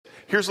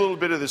Here's a little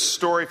bit of this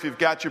story. If you've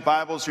got your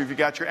Bibles or if you've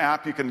got your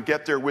app, you can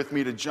get there with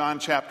me to John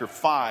chapter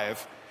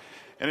 5.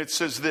 And it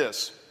says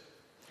this: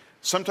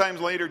 Sometime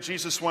later,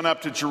 Jesus went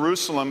up to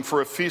Jerusalem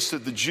for a feast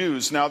of the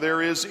Jews. Now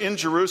there is in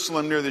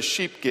Jerusalem near the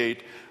sheep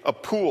gate a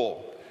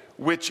pool,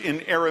 which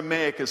in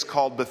Aramaic is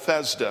called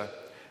Bethesda,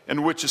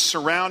 and which is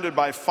surrounded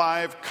by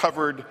 5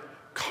 covered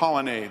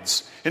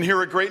colonnades. And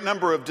here a great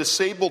number of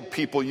disabled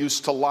people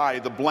used to lie,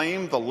 the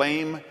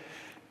lame,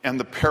 and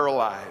the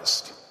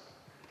paralyzed.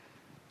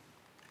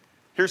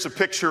 Here's a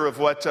picture of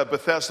what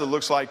Bethesda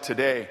looks like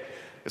today.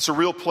 It's a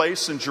real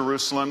place in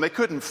Jerusalem. They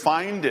couldn't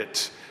find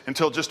it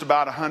until just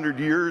about 100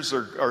 years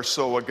or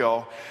so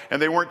ago.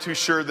 And they weren't too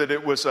sure that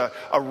it was a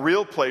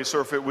real place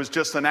or if it was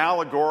just an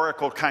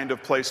allegorical kind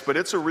of place. But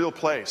it's a real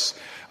place.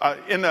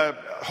 In a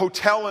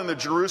hotel in the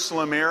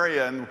Jerusalem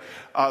area, and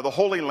the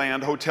Holy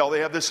Land Hotel, they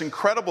have this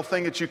incredible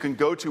thing that you can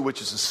go to, which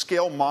is a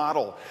scale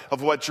model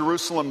of what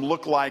Jerusalem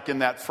looked like in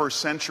that first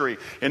century.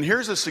 And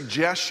here's a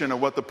suggestion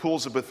of what the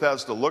pools of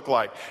Bethesda look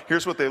like.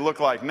 Here's what they look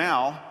like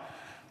now.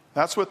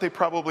 That's what they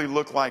probably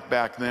looked like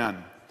back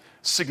then.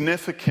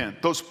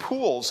 Significant. Those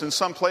pools in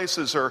some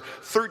places are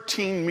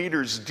 13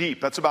 meters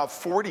deep. That's about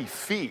 40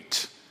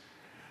 feet.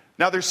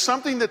 Now there's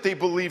something that they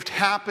believed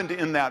happened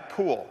in that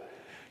pool.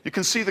 You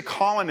can see the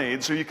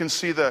colonnades, or you can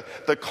see the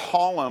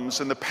columns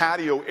and the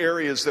patio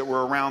areas that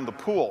were around the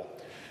pool.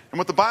 And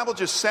what the Bible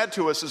just said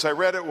to us as I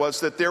read it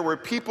was that there were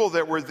people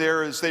that were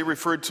there, as they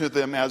referred to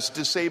them as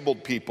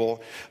disabled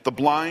people, the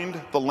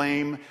blind, the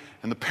lame,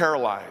 and the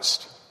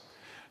paralyzed.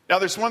 Now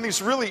there's one of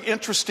these really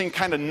interesting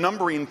kind of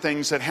numbering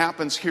things that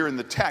happens here in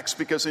the text,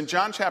 because in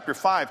John chapter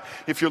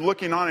 5, if you're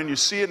looking on and you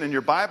see it in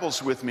your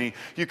Bibles with me,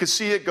 you can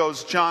see it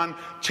goes John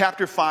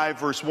chapter 5,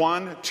 verse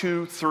 1,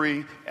 2,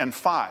 3, and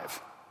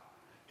 5.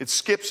 It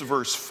skips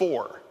verse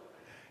 4.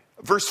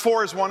 Verse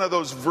 4 is one of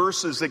those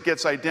verses that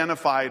gets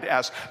identified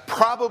as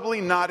probably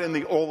not in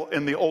the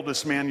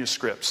oldest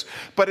manuscripts.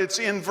 But it's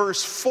in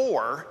verse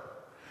 4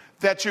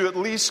 that you at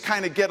least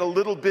kind of get a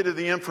little bit of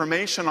the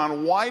information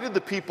on why did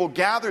the people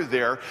gather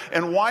there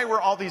and why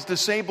were all these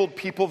disabled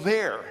people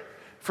there.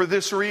 For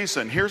this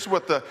reason. Here's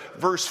what the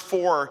verse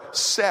 4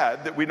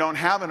 said that we don't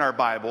have in our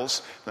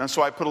Bibles. And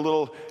so I put a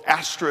little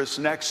asterisk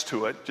next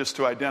to it just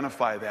to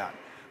identify that.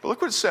 But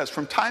look what it says.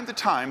 From time to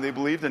time, they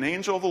believed an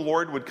angel of the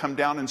Lord would come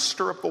down and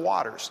stir up the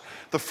waters.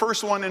 The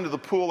first one into the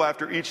pool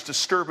after each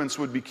disturbance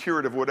would be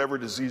cured of whatever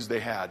disease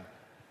they had.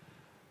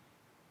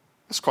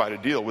 That's quite a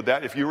deal. Would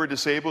that, if you were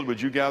disabled,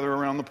 would you gather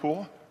around the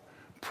pool?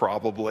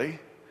 Probably.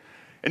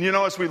 And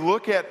as we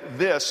look at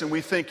this and we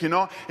think,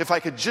 if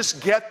I could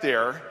just get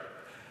there,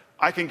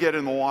 I can get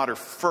in the water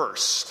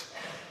first.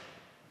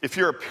 If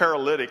you're a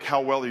paralytic,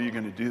 how well are you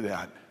going to do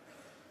that?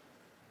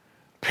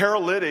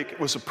 Paralytic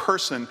was a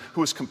person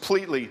who was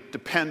completely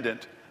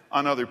dependent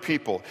on other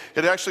people.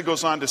 It actually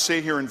goes on to say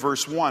here in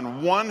verse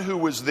 1, one who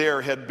was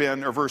there had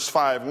been, or verse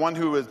 5, one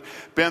who had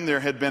been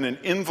there had been an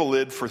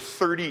invalid for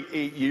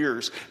 38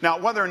 years. Now,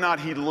 whether or not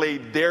he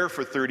laid there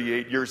for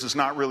 38 years is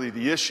not really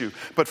the issue,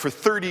 but for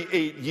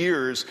 38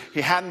 years,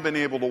 he hadn't been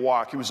able to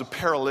walk. He was a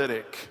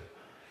paralytic.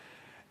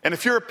 And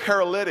if you're a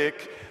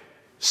paralytic,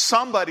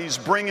 somebody's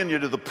bringing you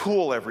to the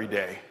pool every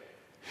day.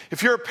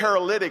 If you're a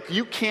paralytic,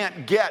 you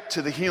can't get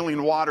to the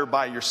healing water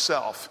by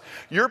yourself.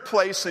 Your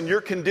place and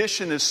your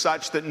condition is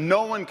such that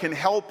no one can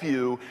help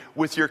you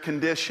with your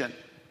condition.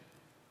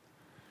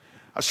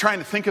 I was trying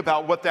to think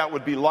about what that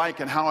would be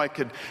like and how I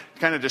could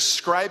kind of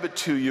describe it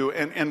to you.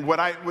 And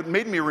what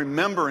made me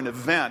remember an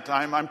event,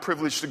 I'm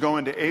privileged to go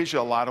into Asia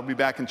a lot. I'll be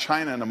back in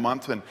China in a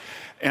month.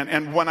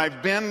 And when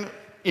I've been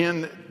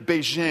in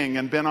Beijing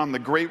and been on the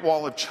Great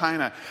Wall of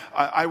China,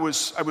 I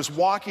was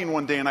walking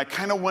one day and I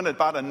kind of went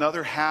about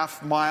another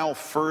half mile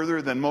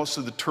further than most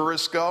of the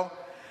tourists go.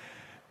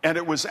 And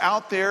it was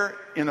out there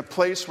in a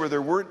place where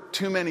there weren't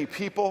too many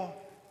people,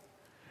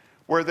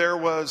 where there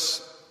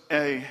was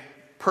a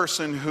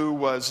person who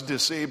was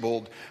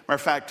disabled. Matter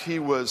of fact, he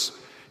was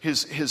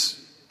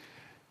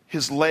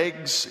his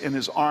legs and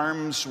his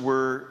arms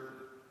were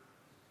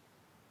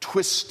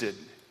twisted.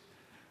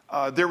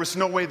 There was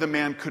no way the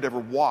man could ever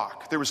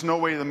walk. There was no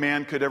way the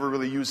man could ever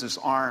really use his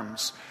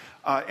arms.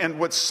 And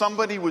what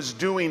somebody was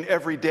doing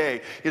every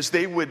day is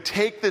they would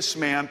take this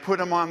man, put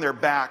him on their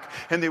back,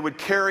 and they would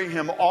carry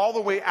him all the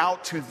way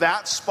out to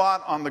that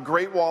spot on the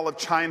Great Wall of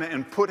China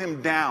and put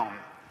him down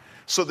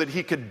so that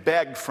he could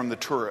beg from the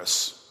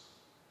tourists.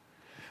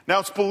 Now,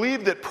 it's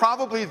believed that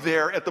probably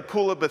there at the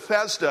Pool of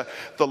Bethesda,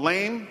 the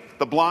lame,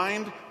 the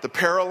blind, the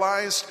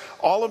paralyzed,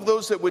 all of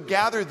those that would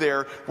gather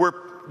there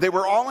they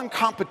were all in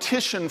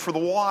competition for the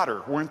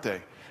water, weren't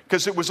they?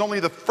 Because it was only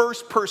the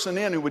first person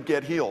in who would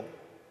get healed.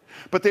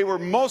 But they were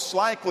most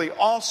likely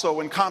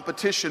also in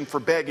competition for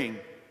begging,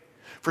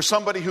 for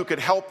somebody who could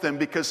help them,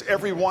 because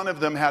every one of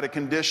them had a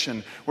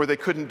condition where they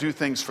couldn't do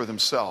things for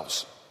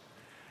themselves.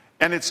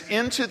 And it's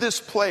into this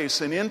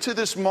place and into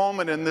this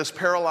moment in this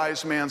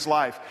paralyzed man's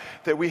life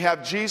that we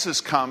have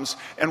Jesus comes.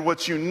 And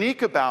what's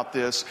unique about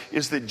this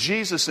is that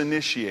Jesus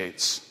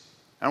initiates.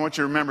 I want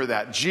you to remember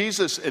that.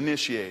 Jesus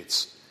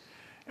initiates.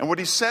 And what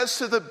he says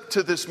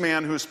to this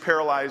man who's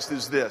paralyzed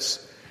is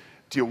this: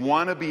 Do you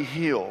want to be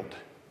healed?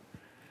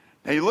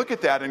 Now you look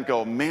at that and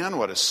go, man,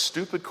 what a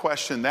stupid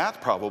question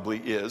that probably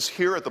is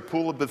here at the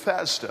Pool of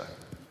Bethesda.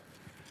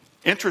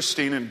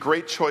 Interesting and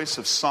great choice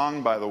of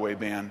song, by the way,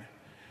 man,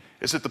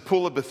 is that the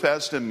Pool of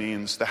Bethesda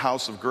means the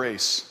house of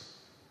grace.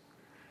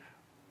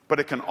 But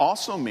it can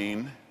also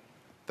mean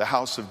the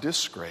house of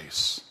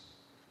disgrace.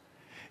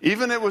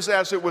 Even it was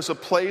a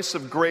place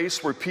of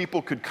grace where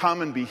people could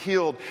come and be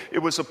healed, it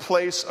was a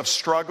place of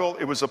struggle,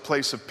 it was a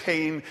place of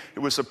pain, it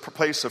was a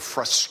place of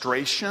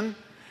frustration,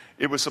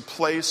 it was a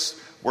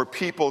place where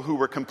people who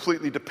were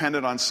completely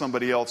dependent on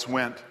somebody else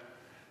went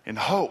in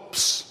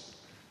hopes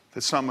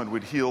that someone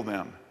would heal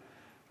them.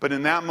 But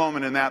in that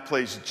moment, in that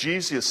place,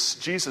 Jesus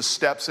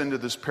steps into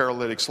this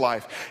paralytic's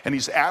life, and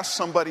he's asked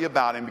somebody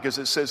about him because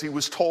it says he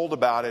was told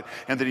about it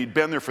and that he'd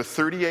been there for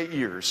 38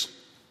 years.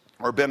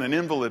 Or been an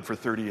invalid for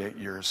 38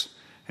 years.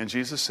 And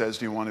Jesus says,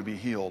 do you want to be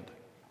healed?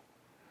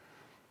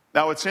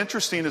 Now what's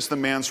interesting is the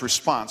man's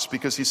response,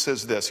 because he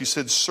says this. He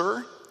said,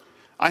 sir,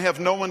 I have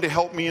no one to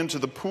help me into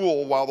the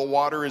pool while the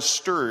water is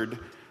stirred,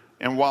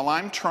 and while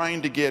I'm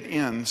trying to get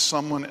in,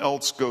 someone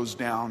else goes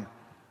down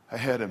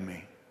ahead of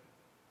me.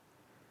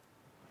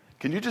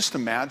 Can you just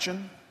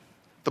imagine?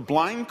 The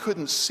blind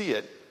couldn't see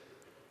it.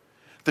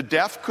 The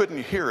deaf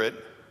couldn't hear it.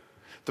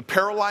 The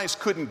paralyzed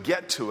couldn't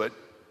get to it.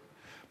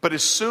 But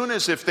as soon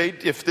as if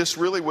this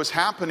really was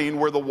happening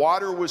where the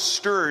water was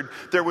stirred,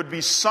 there would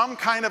be some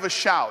kind of a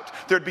shout.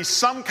 There'd be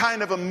some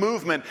kind of a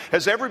movement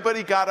as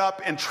everybody got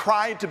up and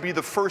tried to be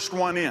the first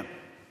one in.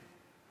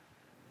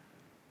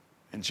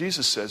 And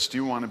Jesus says, do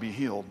you want to be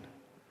healed?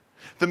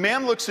 The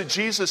man looks at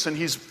Jesus and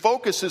he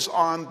focuses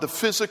on the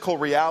physical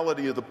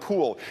reality of the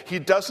pool. He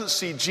doesn't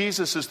see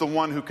Jesus as the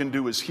one who can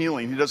do his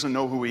healing. He doesn't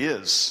know who he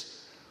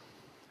is.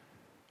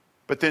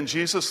 But then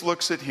Jesus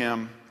looks at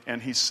him and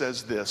he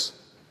says this.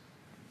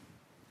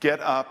 Get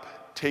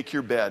up, take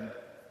your bed,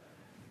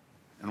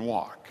 and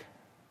walk.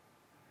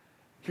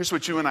 Here's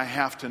what you and I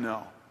have to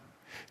know.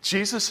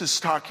 Jesus is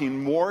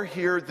talking more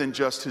here than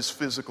just his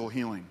physical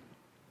healing.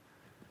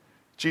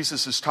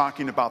 Jesus is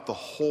talking about the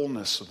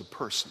wholeness of the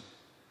person.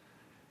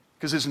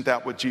 Because isn't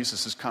that what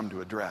Jesus has come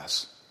to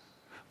address?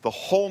 The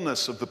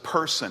wholeness of the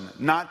person,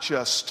 not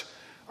just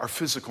our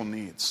physical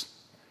needs.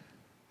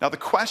 Now the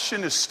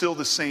question is still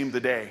the same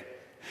today.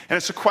 And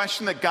it's a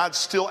question that God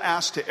still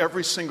asks to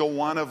every single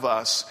one of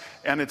us.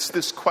 And it's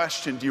this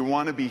question, do you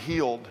want to be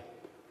healed?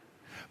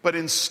 But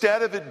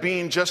instead of it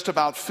being just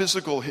about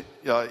physical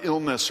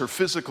illness or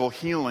physical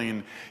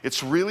healing,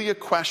 it's really a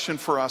question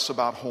for us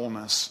about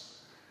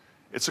wholeness.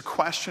 It's a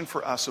question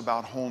for us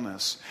about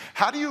wholeness.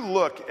 How do you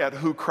look at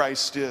who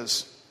Christ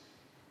is?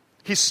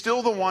 He's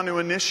still the one who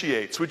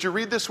initiates. Would you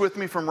read this with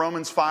me from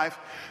Romans 5?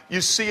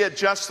 You see, at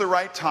just the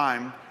right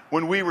time,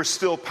 when we were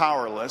still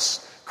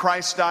powerless,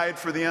 Christ died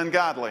for the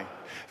ungodly.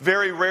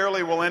 Very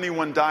rarely will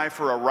anyone die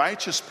for a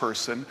righteous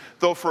person,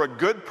 though for a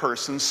good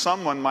person,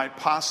 someone might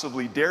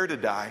possibly dare to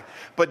die.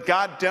 But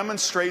God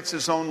demonstrates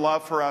his own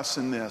love for us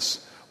in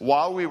this.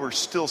 While we were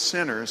still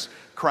sinners,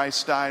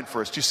 Christ died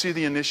for us. Do you see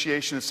the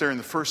initiation? It's there in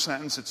the first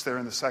sentence. It's there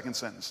in the second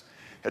sentence.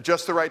 At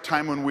just the right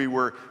time when we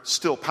were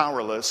still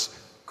powerless,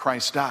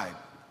 Christ died.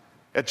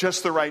 At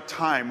just the right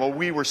time, while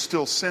we were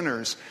still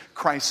sinners,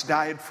 Christ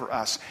died for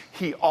us.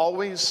 He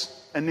always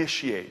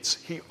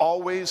initiates. He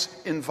always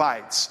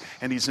invites.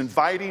 And he's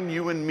inviting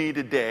you and me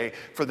today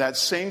for that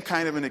same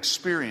kind of an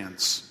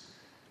experience.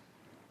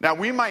 Now,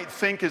 we might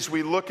think as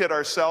we look at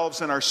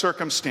ourselves and our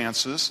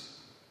circumstances,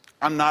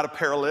 I'm not a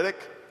paralytic,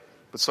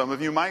 but some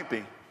of you might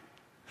be.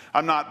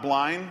 I'm not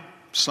blind,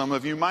 some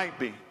of you might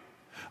be.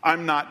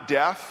 I'm not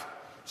deaf,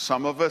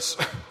 some of us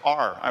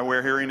are. I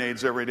wear hearing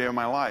aids every day of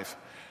my life.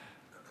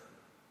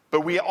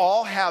 But we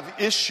all have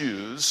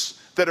issues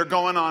that are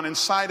going on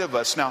inside of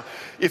us. Now,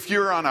 if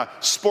you're on a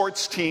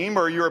sports team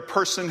or you're a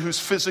person who's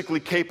physically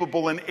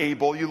capable and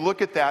able, you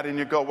look at that and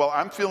you go, well,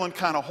 I'm feeling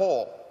kind of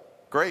whole.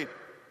 Great.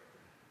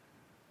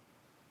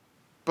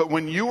 But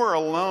when you are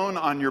alone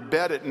on your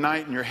bed at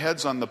night and your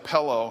head's on the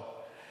pillow,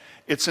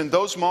 it's in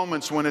those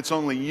moments when it's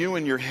only you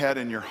and your head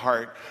and your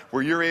heart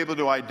where you're able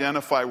to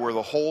identify where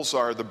the holes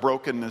are, the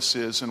brokenness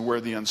is, and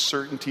where the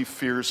uncertainty,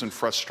 fears, and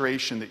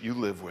frustration that you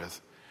live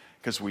with.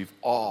 Because we've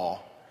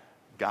all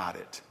got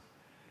it.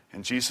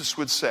 And Jesus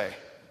would say,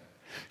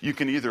 you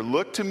can either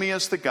look to me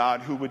as the God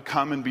who would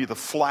come and be the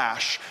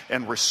flash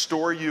and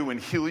restore you and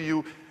heal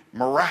you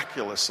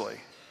miraculously,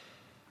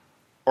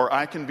 or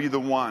I can be the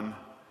one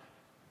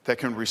that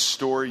can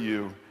restore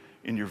you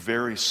in your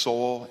very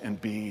soul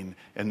and being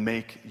and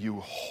make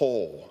you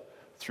whole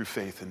through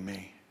faith in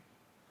me.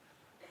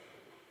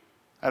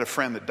 I had a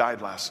friend that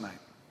died last night.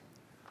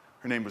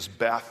 Her name was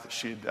Beth.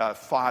 She had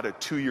fought a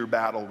 2-year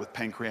battle with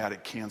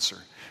pancreatic cancer.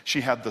 She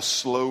had the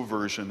slow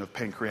version of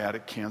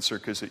pancreatic cancer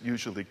because it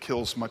usually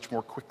kills much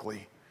more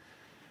quickly.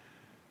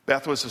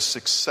 Beth was a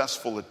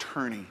successful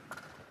attorney.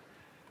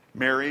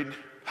 Married,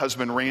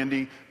 husband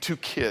Randy, 2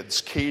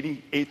 kids.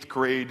 Katie, 8th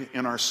grade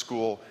in our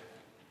school,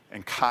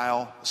 and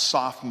Kyle,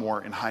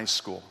 sophomore in high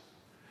school.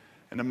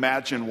 And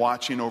imagine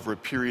watching over a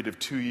period of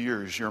 2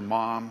 years your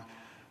mom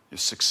a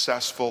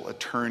successful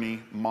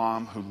attorney,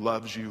 mom who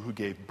loves you, who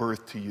gave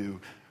birth to you,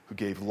 who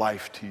gave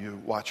life to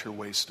you. Watch her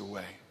waste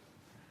away.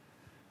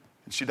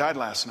 And she died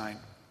last night.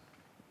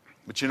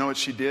 But you know what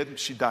she did?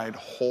 She died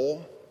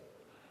whole,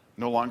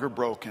 no longer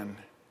broken,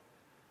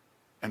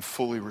 and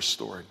fully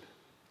restored.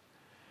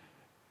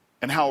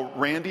 And how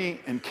Randy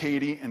and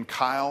Katie and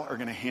Kyle are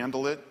going to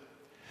handle it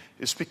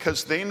is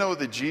because they know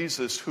the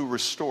Jesus who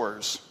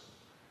restores.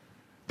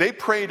 They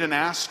prayed and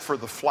asked for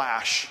the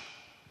flash,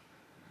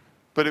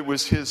 but it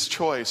was his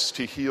choice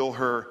to heal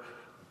her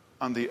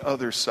on the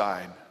other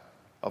side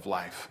of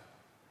life.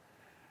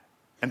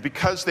 And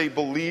because they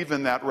believe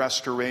in that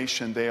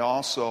restoration, they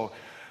also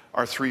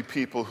are three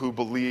people who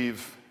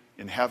believe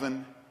in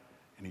heaven,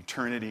 in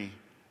eternity,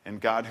 and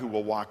God who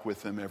will walk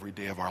with them every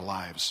day of our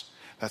lives.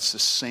 That's the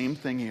same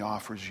thing he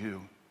offers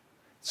you.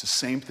 It's the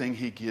same thing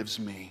he gives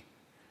me.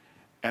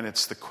 And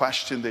it's the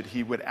question that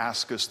he would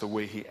ask us the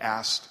way he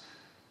asked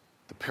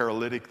the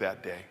paralytic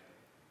that day.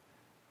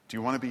 Do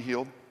you want to be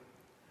healed?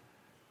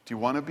 Do you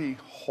want to be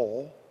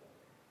whole?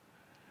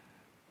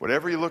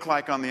 Whatever you look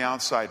like on the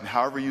outside and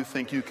however you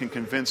think you can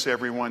convince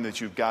everyone that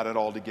you've got it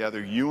all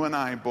together, you and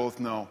I both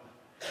know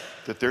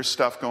that there's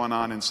stuff going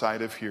on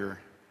inside of here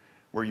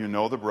where you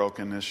know the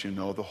brokenness, you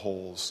know the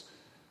holes,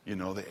 you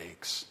know the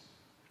aches.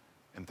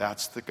 And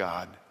that's the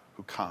God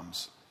who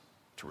comes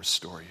to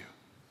restore you,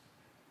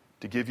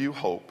 to give you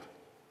hope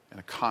and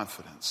a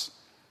confidence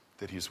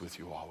that he's with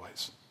you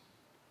always.